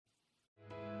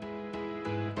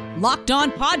Locked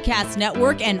On Podcast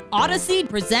Network and Odyssey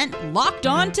present Locked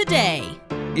On Today.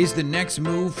 Is the next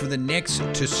move for the Knicks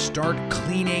to start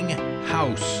cleaning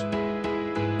house?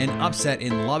 An upset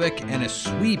in Lubbock and a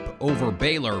sweep over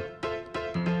Baylor.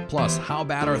 Plus, how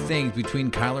bad are things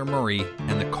between Kyler Murray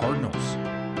and the Cardinals?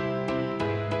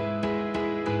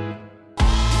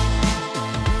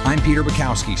 I'm Peter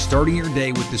Bukowski, starting your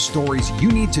day with the stories you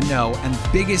need to know and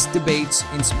biggest debates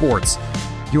in sports.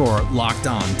 You're Locked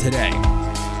On Today.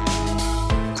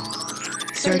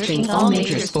 Searching all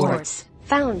major sports.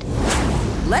 Found.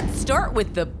 Let's start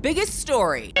with the biggest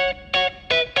story.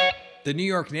 The New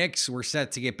York Knicks were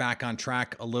set to get back on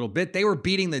track a little bit. They were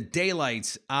beating the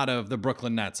daylights out of the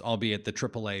Brooklyn Nets, albeit the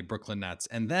AAA Brooklyn Nets.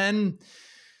 And then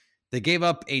they gave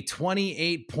up a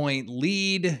 28-point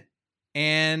lead,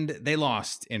 and they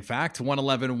lost. In fact,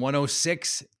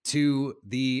 111-106 to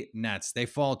the Nets. They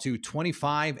fall to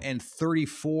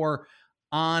 25-34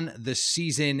 on the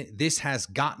season. This has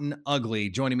gotten ugly.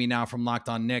 Joining me now from Locked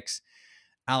On Knicks,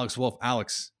 Alex Wolf.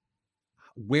 Alex,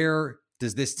 where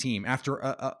does this team, after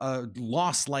a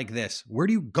loss like this, where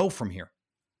do you go from here?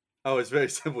 Oh, it's very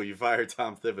simple. You fire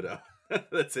Tom Thibodeau.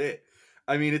 That's it.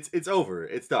 I mean, it's over.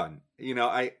 It's done. You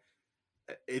know,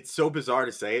 it's so bizarre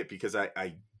to say it because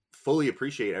I fully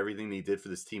appreciate everything he did for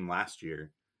this team last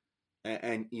year.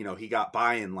 And you know, he got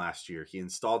buy-in last year. He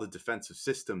installed a defensive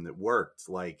system that worked.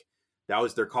 Like, that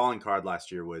was their calling card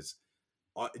last year, was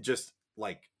just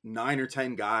like 9 or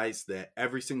 10 guys that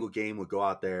every single game would go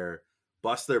out there,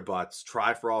 bust their butts,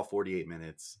 try for all 48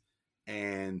 minutes,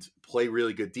 and play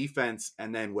really good defense.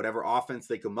 And then whatever offense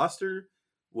they could muster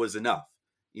was enough,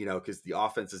 you know, because the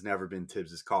offense has never been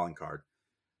Tibbs' calling card.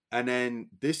 And then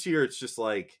this year, it's just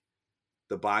like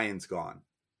the buy-in's gone.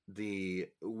 The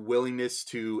willingness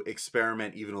to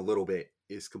experiment even a little bit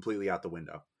is completely out the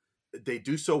window. They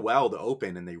do so well to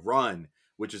open and they run,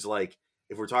 which is like,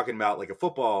 if we're talking about like a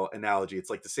football analogy, it's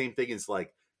like the same thing as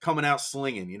like coming out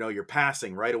slinging. You know, you're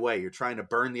passing right away. You're trying to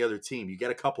burn the other team. You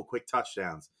get a couple quick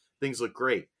touchdowns. Things look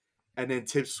great. And then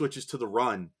Tibbs switches to the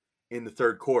run in the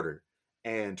third quarter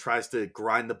and tries to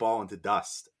grind the ball into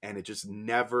dust. And it just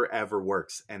never, ever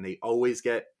works. And they always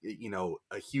get, you know,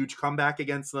 a huge comeback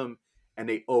against them. And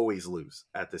they always lose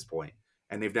at this point.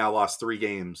 And they've now lost 3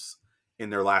 games in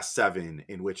their last 7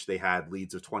 in which they had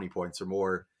leads of 20 points or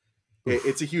more.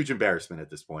 It's a huge embarrassment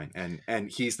at this point. And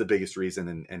he's the biggest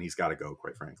reason, and he's got to go,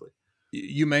 quite frankly.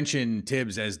 You mentioned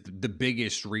Tibbs as the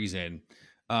biggest reason.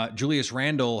 Julius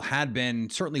Randle had been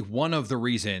certainly one of the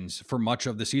reasons for much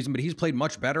of the season, but he's played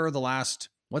much better the last,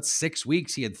 6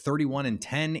 weeks? He had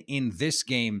 31-10 in this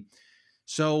game.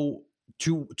 So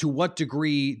to what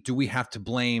degree do we have to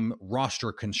blame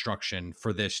roster construction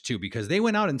for this too? Because they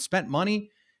went out and spent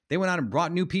money. They went out and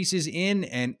brought new pieces in,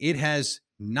 and it has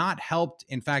not helped.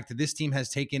 In fact, this team has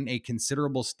taken a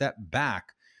considerable step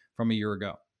back from a year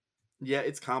ago. Yeah,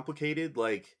 it's complicated.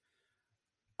 Like,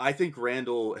 I think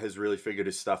Randall has really figured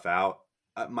his stuff out.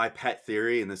 My pet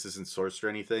theory, and this isn't sourced or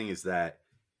anything, is that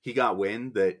he got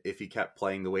wind that if he kept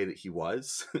playing the way that he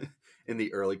was in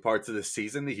the early parts of the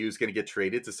season, that he was going to get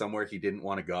traded to somewhere he didn't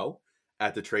want to go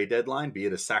at the trade deadline, be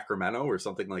it a Sacramento or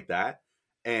something like that.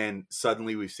 And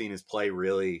suddenly we've seen his play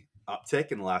really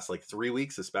uptick in the last 3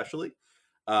 weeks, especially.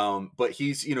 But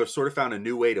he's, you know, sort of found a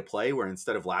new way to play where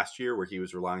instead of last year where he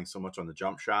was relying so much on the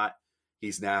jump shot,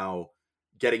 he's now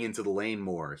getting into the lane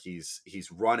more. He's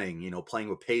running, you know, playing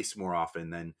with pace more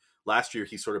often than last year.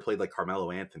 He sort of played like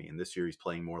Carmelo Anthony. And this year he's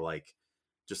playing more like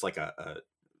just like a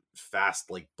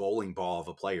fast, like bowling ball of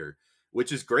a player,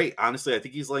 which is great. Honestly, I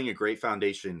think he's laying a great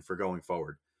foundation for going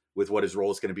forward with what his role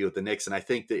is going to be with the Knicks. And I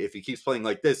think that if he keeps playing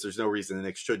like this, there's no reason the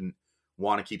Knicks shouldn't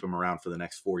want to keep him around for the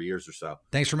next 4 years or so.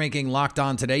 Thanks for making Locked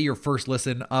On Today your first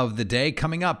listen of the day.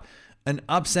 Coming up, an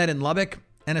upset in Lubbock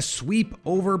and a sweep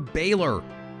over Baylor.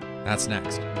 That's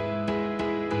next.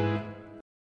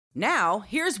 Now,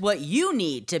 here's what you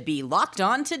need to be locked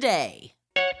on today.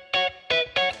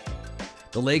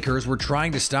 The Lakers were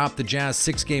trying to stop the Jazz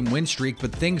 6-game win streak,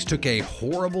 but things took a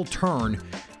horrible turn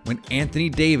when Anthony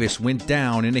Davis went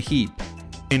down in a heap.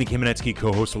 Andy Kamenetsky,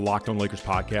 co-host of Locked On Lakers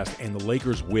podcast, and the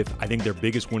Lakers with, I think, their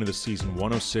biggest win of the season,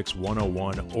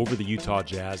 106-101 over the Utah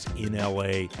Jazz in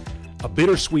LA. A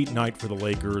bittersweet night for the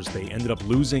Lakers. They ended up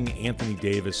losing Anthony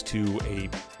Davis to a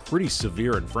pretty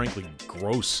severe and frankly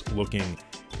gross-looking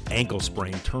ankle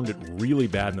sprain. Turned it really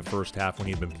bad in the first half when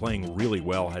he had been playing really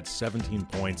well, had 17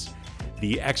 points.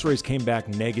 The x-rays came back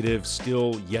negative,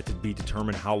 still yet to be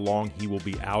determined how long he will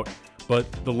be out. But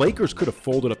the Lakers could have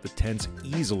folded up the tents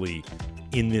easily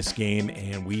in this game,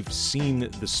 and we've seen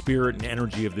the spirit and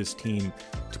energy of this team,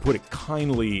 to put it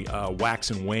kindly, wax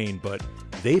and wane, but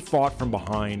they fought from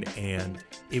behind and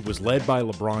It was led by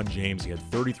LeBron James. He had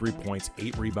 33 points,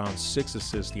 8 rebounds, 6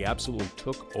 assists. He absolutely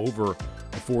took over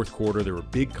the fourth quarter. There were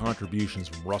big contributions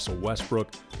from Russell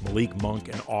Westbrook, Malik Monk,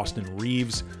 and Austin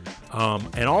Reeves.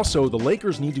 And also, the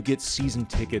Lakers need to get season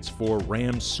tickets for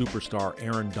Rams superstar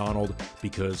Aaron Donald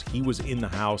because he was in the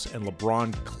house, and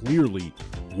LeBron clearly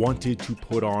wanted to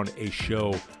put on a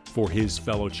show for his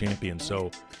fellow champion. So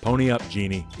pony up,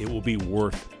 Genie. It will be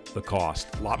worth the cost.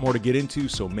 A lot more to get into,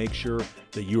 so make sure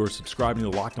that you are subscribing to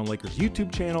the Locked On Lakers YouTube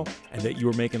channel and that you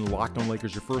are making Locked On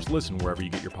Lakers your first listen wherever you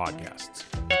get your podcasts.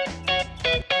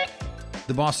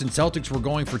 The Boston Celtics were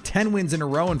going for 10 wins in a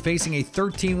row and facing a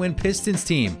 13-win Pistons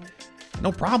team.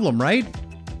 No problem, right?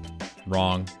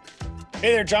 Wrong.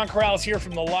 Hey there, John Corrales here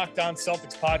from the Locked On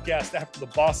Celtics podcast after the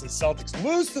Boston Celtics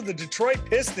lose to the Detroit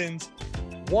Pistons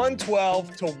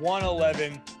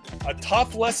 112-111. A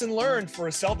tough lesson learned for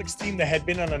a Celtics team that had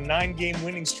been on a 9-game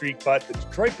winning streak, but the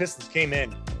Detroit Pistons came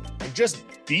in and just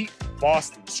beat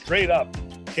Boston straight up.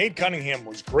 Cade Cunningham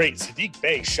was great. Saddiq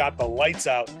Bey shot the lights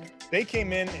out. They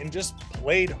came in and just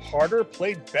played harder,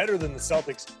 played better than the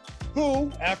Celtics,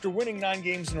 who, after winning 9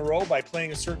 games in a row by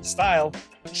playing a certain style,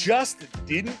 just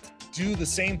didn't do the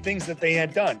same things that they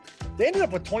had done. They ended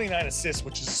up with 29 assists,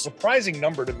 which is a surprising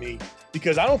number to me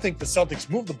because I don't think the Celtics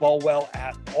moved the ball well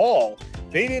at all.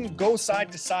 They didn't go side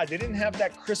to side. They didn't have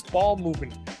that crisp ball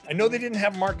movement. I know they didn't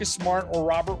have Marcus Smart or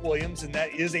Robert Williams, and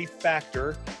that is a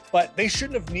factor, but they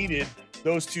shouldn't have needed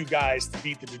those two guys to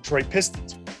beat the Detroit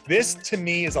Pistons. This, to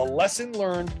me, is a lesson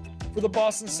learned for the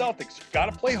Boston Celtics. You've got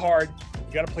to play hard.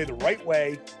 You got to play the right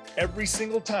way every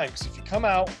single time, because if you come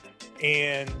out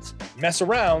and mess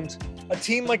around, a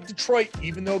team like Detroit,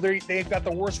 even though they've got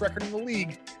the worst record in the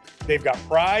league, they've got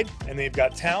pride and they've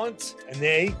got talent, and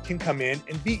they can come in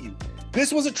and beat you.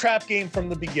 This was a trap game from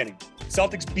the beginning.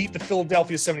 Celtics beat the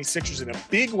Philadelphia 76ers in a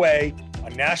big way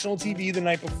on national TV the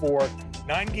night before.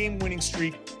 9-game winning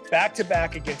streak,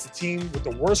 back-to-back against a team with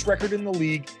the worst record in the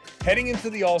league. Heading into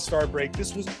the All-Star break,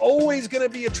 this was always going to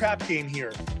be a trap game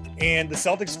here, and the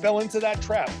Celtics fell into that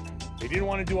trap. They didn't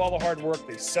want to do all the hard work.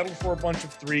 They settled for a bunch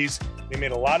of threes. They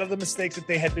made a lot of the mistakes that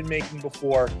they had been making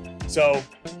before. So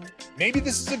maybe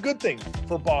this is a good thing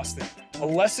for Boston. A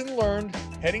lesson learned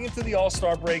heading into the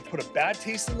All-Star break, put a bad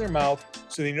taste in their mouth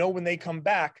so they know when they come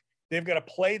back, they've got to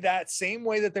play that same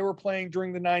way that they were playing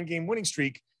during the 9-game winning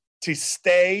streak to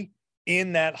stay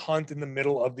in that hunt in the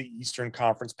middle of the Eastern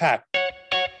Conference pack.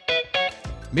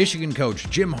 Michigan coach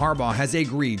Jim Harbaugh has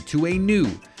agreed to a new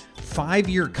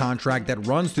 5-year contract that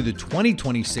runs through the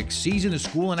 2026 season, the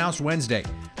school announced Wednesday.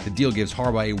 The deal gives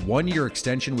Harbaugh a 1-year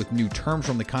extension with new terms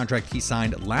from the contract he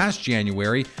signed last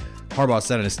January. Harbaugh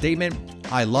said in a statement,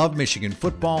 "I love Michigan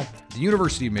football, the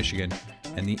University of Michigan,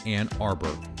 and the Ann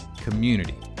Arbor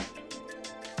community."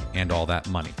 And all that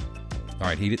money. All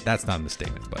right, that's not in the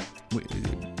statement, but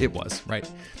it was, right?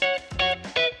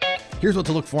 Here's what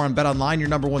to look for on BetOnline, your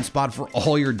number one spot for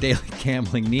all your daily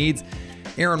gambling needs.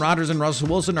 Aaron Rodgers and Russell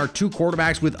Wilson are two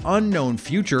quarterbacks with unknown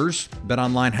futures.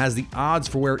 BetOnline has the odds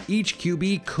for where each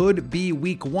QB could be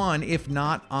week 1, if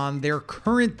not on their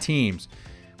current teams.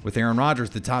 With Aaron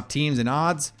Rodgers, the top teams in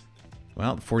odds,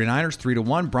 well, the 49ers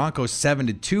 3-1, Broncos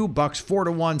 7-2, Bucks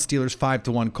 4-1, Steelers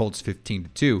 5-1, Colts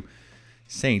 15-2,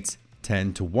 Saints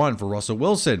 10-1 for Russell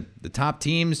Wilson. The top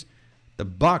teams, the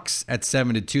Bucks at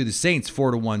 7-2, the Saints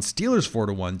 4-1, Steelers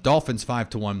 4-1, Dolphins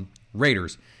 5-1,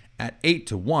 Raiders at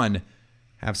 8-1.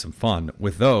 Have some fun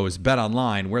with those.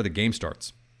 BetOnline, where the game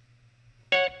starts.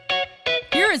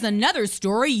 Here is another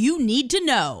story you need to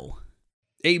know.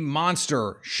 A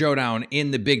monster showdown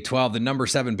in the Big 12, the number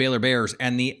 7 Baylor Bears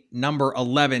and the number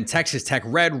 11 Texas Tech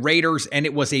Red Raiders, and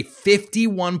it was a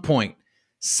 51-point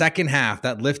second half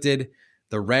that lifted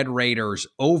the Red Raiders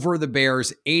over the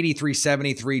Bears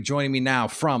 83-73. Joining me now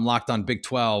from Locked On Big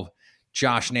 12,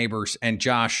 Josh Neighbors. And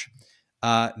Josh,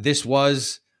 this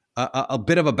was a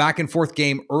bit of a back and forth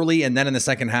game early, and then in the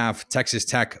second half, Texas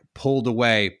Tech pulled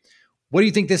away. What do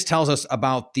you think this tells us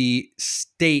about the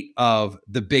state of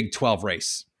the Big 12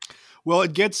 race? Well,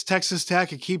 it gets Texas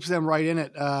Tech. It keeps them right in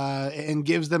it and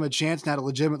gives them a chance now to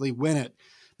legitimately win it.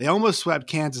 They almost swept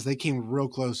Kansas. They came real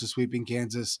close to sweeping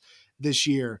Kansas this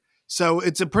year. So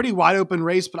it's a pretty wide open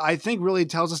race, but I think really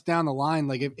tells us down the line,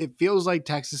 like it feels like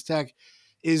Texas Tech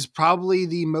is probably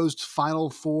the most Final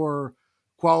Four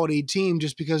quality team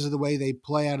just because of the way they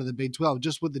play out of the Big 12,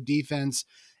 just with the defense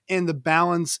and the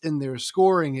balance in their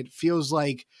scoring. It feels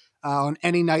like on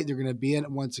any night they're going to be in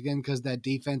it once again because that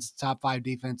defense is the top 5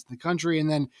 defense in the country. And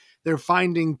then they're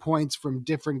finding points from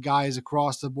different guys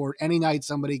across the board. Any night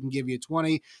somebody can give you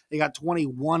 20. They got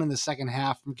 21 in the second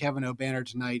half from Kevin O'Banner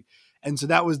tonight. And so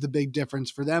that was the big difference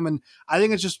for them. And I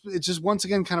think it's just once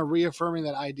again kind of reaffirming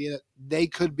that idea that they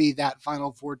could be that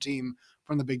Final Four team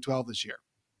from the Big 12 this year.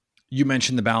 You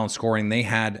mentioned the balanced scoring. They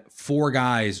had 4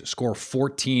 guys score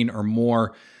 14 or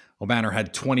more. O'Banner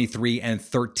had 23 and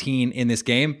 13 in this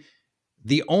game.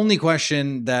 The only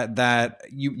question that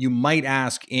you might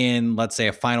ask in, let's say,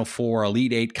 a Final Four,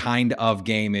 Elite Eight kind of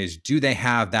game is, do they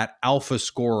have that alpha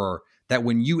scorer that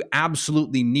when you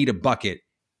absolutely need a bucket,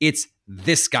 it's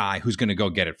this guy who's going to go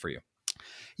get it for you?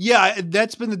 Yeah,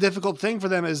 that's been the difficult thing for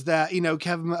them, is that,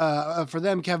 Kevin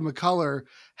McCullough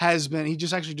he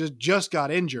just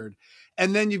got injured.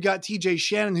 And then you've got TJ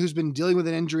Shannon, who's been dealing with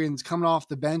an injury and is coming off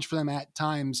the bench for them at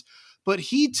times. But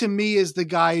he, to me, is the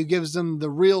guy who gives them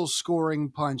the real scoring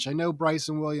punch. I know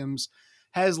Bryson Williams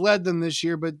has led them this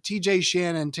year, but TJ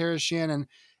Shannon, Terrence Shannon,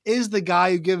 is the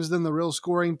guy who gives them the real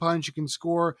scoring punch. You can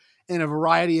score in a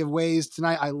variety of ways.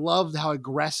 Tonight, I loved how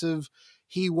aggressive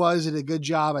he was, did a good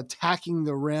job attacking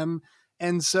the rim.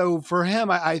 And so for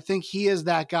him, I think he is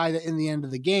that guy that in the end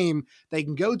of the game they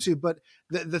can go to. But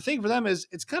the thing for them is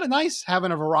it's kind of nice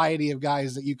having a variety of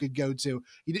guys that you could go to.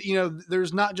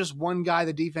 There's not just one guy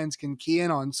the defense can key in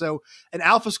on. So an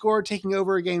alpha scorer taking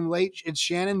over a game late, it's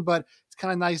Shannon, but it's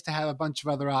kind of nice to have a bunch of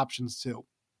other options too.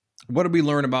 What did we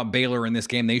learn about Baylor in this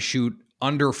game? They shoot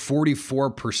under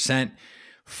 44%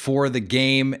 for the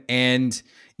game. And,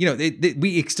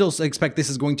 we still expect this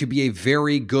is going to be a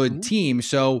very good team.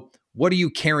 So what are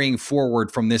you carrying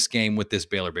forward from this game with this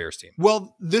Baylor Bears team?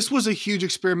 Well, this was a huge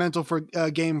experimental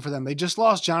game for them. They just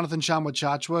lost Jonathan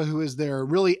Tchamwa-Tchatchoua, who is their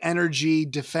really energy,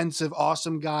 defensive,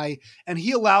 awesome guy. And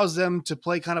he allows them to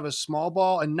play kind of a small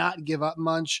ball and not give up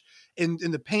much in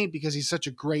the paint because he's such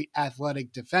a great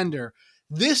athletic defender.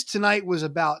 This tonight was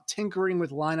about tinkering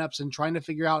with lineups and trying to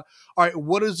figure out, all right,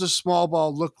 what does the small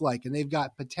ball look like? And they've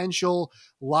got potential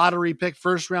lottery pick,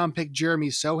 first round pick Jeremy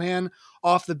Sohan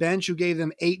off the bench, who gave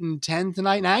them 8 and 10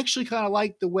 tonight. And I actually kind of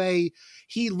like the way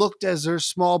he looked as their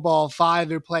small ball 5.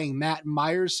 They're playing Matt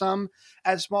Myers some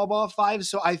at small ball 5.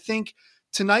 So I think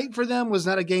tonight for them was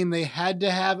not a game they had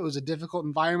to have. It was a difficult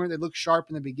environment. They looked sharp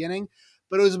in the beginning,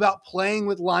 but it was about playing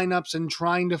with lineups and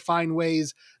trying to find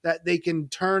ways that they can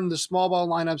turn the small ball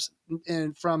lineups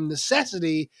from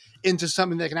necessity into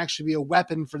something that can actually be a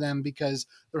weapon for them, because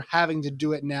they're having to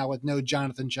do it now with no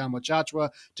Jonathan Tchamwa-Tchatchoua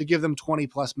to give them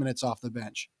 20-plus minutes off the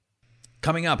bench.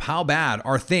 Coming up, how bad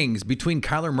are things between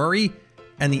Kyler Murray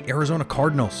and the Arizona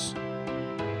Cardinals?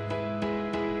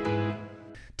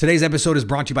 Today's episode is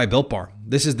brought to you by Built Bar.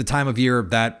 This is the time of year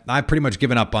that I've pretty much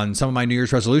given up on some of my New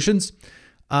Year's resolutions.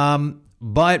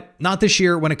 But not this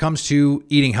year when it comes to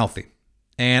eating healthy.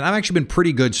 And I've actually been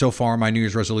pretty good so far on my New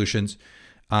Year's resolutions.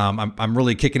 I'm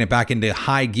really kicking it back into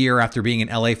high gear after being in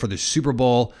LA for the Super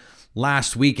Bowl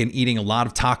last week and eating a lot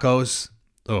of tacos.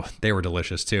 Oh, they were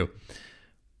delicious too.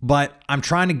 But I'm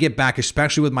trying to get back,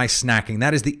 especially with my snacking.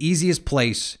 That is the easiest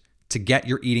place to get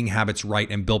your eating habits right,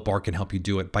 and Built Bar can help you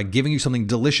do it by giving you something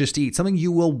delicious to eat, something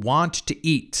you will want to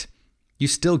eat. You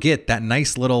still get that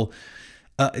nice little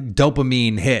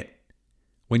dopamine hit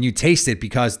when you taste it,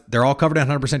 because they're all covered in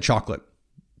 100% chocolate,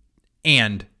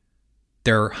 and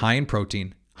they're high in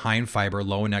protein, high in fiber,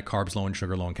 low in net carbs, low in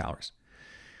sugar, low in calories,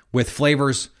 with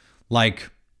flavors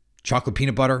like chocolate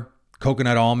peanut butter,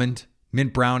 coconut almond,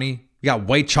 mint brownie. We got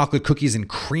white chocolate cookies and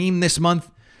cream this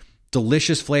month.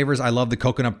 Delicious flavors. I love the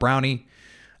coconut brownie.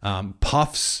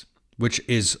 Puffs, which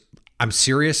is, I'm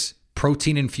serious,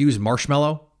 protein infused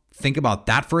marshmallow. Think about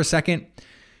that for a second.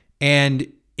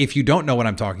 And if you don't know what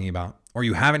I'm talking about, or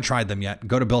you haven't tried them yet,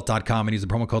 go to Built.com and use the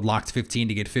promo code LOCKED15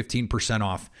 to get 15%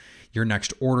 off your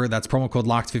next order. That's promo code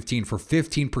LOCKED15 for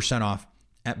 15% off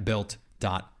at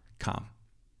Built.com.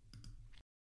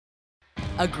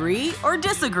 Agree or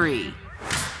disagree?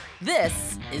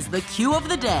 This is the cue of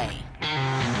the day.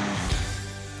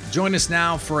 Join us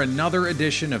now for another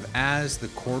edition of As the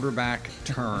Quarterback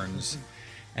Turns.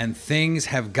 And things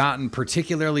have gotten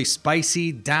particularly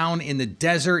spicy down in the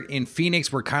desert in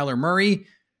Phoenix, where Kyler Murray,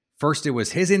 first it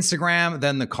was his Instagram,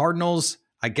 then the Cardinals,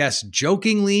 I guess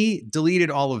jokingly,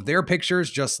 deleted all of their pictures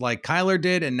just like Kyler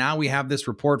did. And now we have this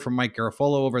report from Mike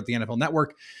Garafolo over at the NFL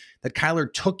Network that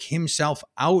Kyler took himself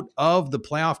out of the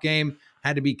playoff game,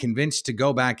 had to be convinced to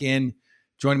go back in.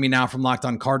 Joining me now from Locked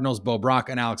On Cardinals, Bo Brock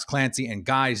and Alex Clancy. And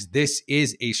guys, this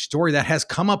is a story that has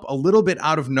come up a little bit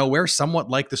out of nowhere, somewhat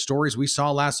like the stories we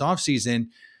saw last offseason.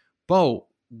 Bo,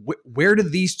 where do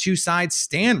these two sides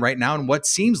stand right now in what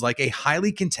seems like a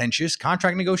highly contentious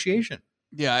contract negotiation?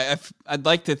 Yeah, I'd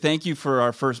like to thank you for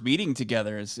our first meeting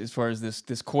together as far as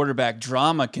this quarterback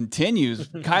drama continues.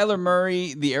 Kyler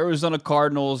Murray, the Arizona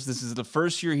Cardinals, this is the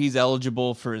first year he's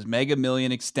eligible for his Mega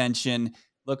Million extension.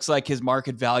 Looks like his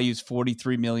market value is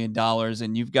 $43 million.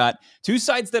 And you've got two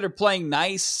sides that are playing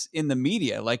nice in the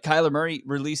media. Like Kyler Murray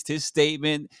released his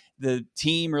statement. The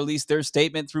team released their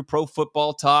statement through Pro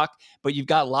Football Talk. But you've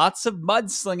got lots of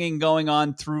mudslinging going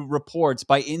on through reports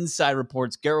by inside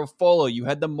reports. Garofolo, you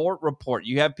had the Mort report.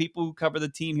 You have people who cover the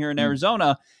team here in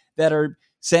Arizona that are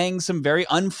saying some very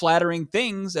unflattering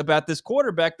things about this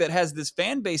quarterback that has this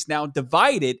fan base now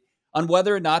divided on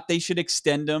whether or not they should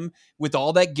extend him with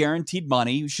all that guaranteed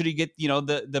money. Should he get,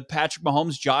 the Patrick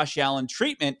Mahomes, Josh Allen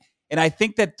treatment? And I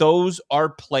think that those are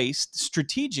placed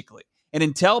strategically. And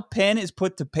until pen is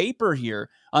put to paper here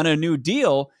on a new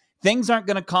deal, things aren't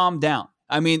going to calm down.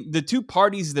 I mean, the two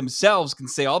parties themselves can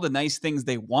say all the nice things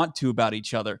they want to about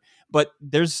each other, but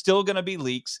there's still going to be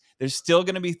leaks. There's still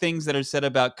going to be things that are said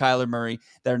about Kyler Murray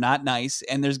that are not nice.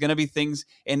 And there's going to be things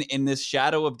in this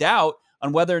shadow of doubt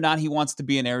on whether or not he wants to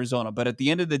be in Arizona. But at the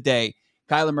end of the day,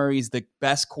 Kyler Murray is the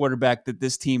best quarterback that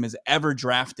this team has ever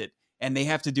drafted. And they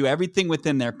have to do everything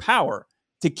within their power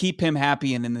to keep him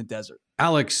happy and in the desert.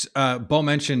 Alex, Bo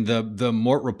mentioned the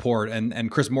Mort report, and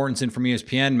Chris Mortensen from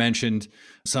ESPN mentioned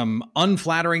some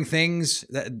unflattering things,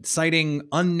 citing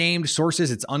unnamed sources.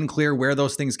 It's unclear where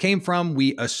those things came from.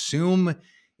 We assume,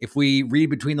 if we read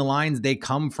between the lines, they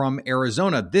come from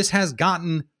Arizona. This has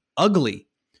gotten ugly.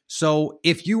 So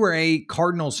if you were a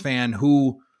Cardinals fan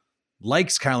who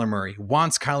likes Kyler Murray,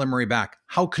 wants Kyler Murray back,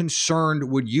 how concerned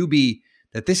would you be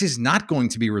that this is not going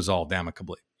to be resolved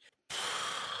amicably?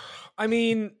 I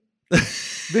mean,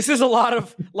 this is a lot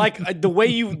of the way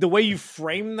you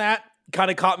frame that kind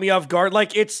of caught me off guard. I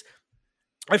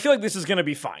feel like this is going to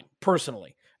be fine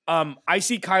personally. I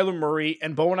see Kyler Murray,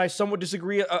 and Bo and I somewhat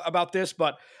disagree about this,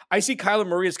 but I see Kyler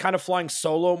Murray as kind of flying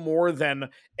solo more than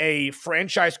a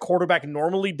franchise quarterback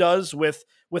normally does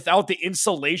without the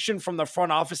insulation from the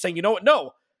front office saying, you know what?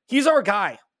 No, he's our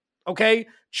guy. Okay.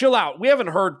 Chill out. We haven't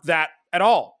heard that at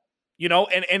all,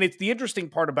 and it's the interesting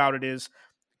part about it is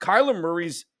Kyler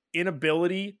Murray's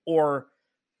inability or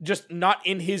just not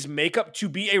in his makeup to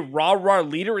be a rah-rah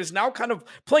leader is now kind of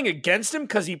playing against him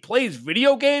because he plays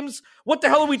video games. What the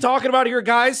hell are we talking about here,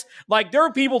 guys? There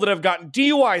are people that have gotten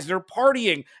DUIs. They're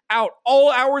partying out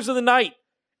all hours of the night,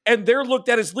 and they're looked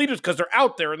at as leaders because they're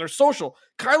out there and they're social.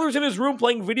 Kyler's in his room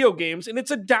playing video games, and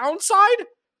it's a downside?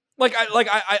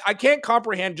 I can't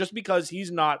comprehend just because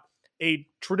he's not a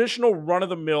traditional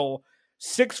run-of-the-mill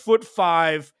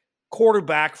 6'5"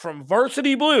 quarterback from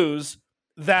Varsity Blues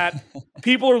that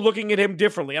people are looking at him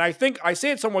differently. And I think I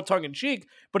say it somewhat tongue-in-cheek,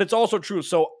 but it's also true.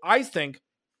 So I think,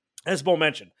 as Bo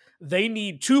mentioned, they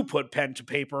need to put pen to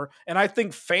paper. And I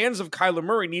think fans of Kyler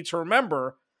Murray need to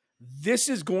remember this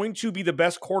is going to be the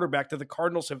best quarterback that the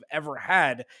Cardinals have ever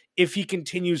had if he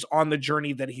continues on the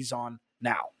journey that he's on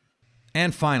now.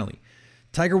 And finally,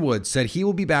 Tiger Woods said he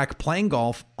will be back playing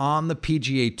golf on the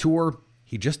PGA Tour.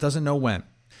 He just doesn't know when.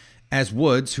 As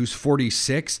Woods, who's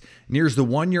 46, nears the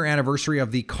one-year anniversary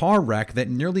of the car wreck that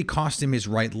nearly cost him his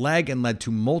right leg and led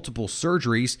to multiple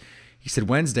surgeries, he said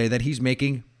Wednesday that he's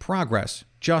making progress,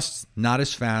 just not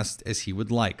as fast as he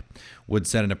would like. Woods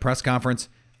said in a press conference,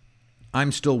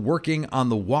 "I'm still working on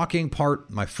the walking part.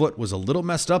 My foot was a little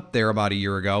messed up there about a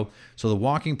year ago, so the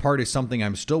walking part is something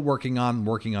I'm still working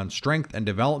on strength and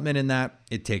development in that.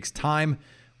 It takes time.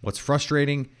 What's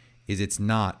frustrating is it's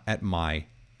not at my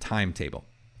timetable."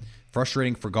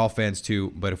 Frustrating for golf fans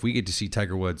too, but if we get to see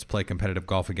Tiger Woods play competitive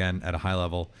golf again at a high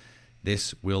level,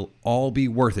 this will all be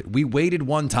worth it. We waited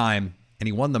one time, and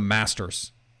he won the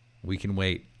Masters. We can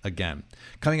wait again.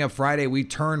 Coming up Friday, we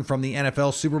turn from the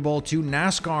NFL Super Bowl to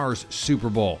NASCAR's Super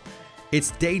Bowl.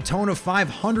 It's Daytona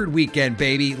 500 weekend,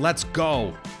 baby. Let's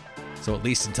go. So at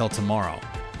least until tomorrow,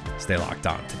 stay locked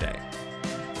on today.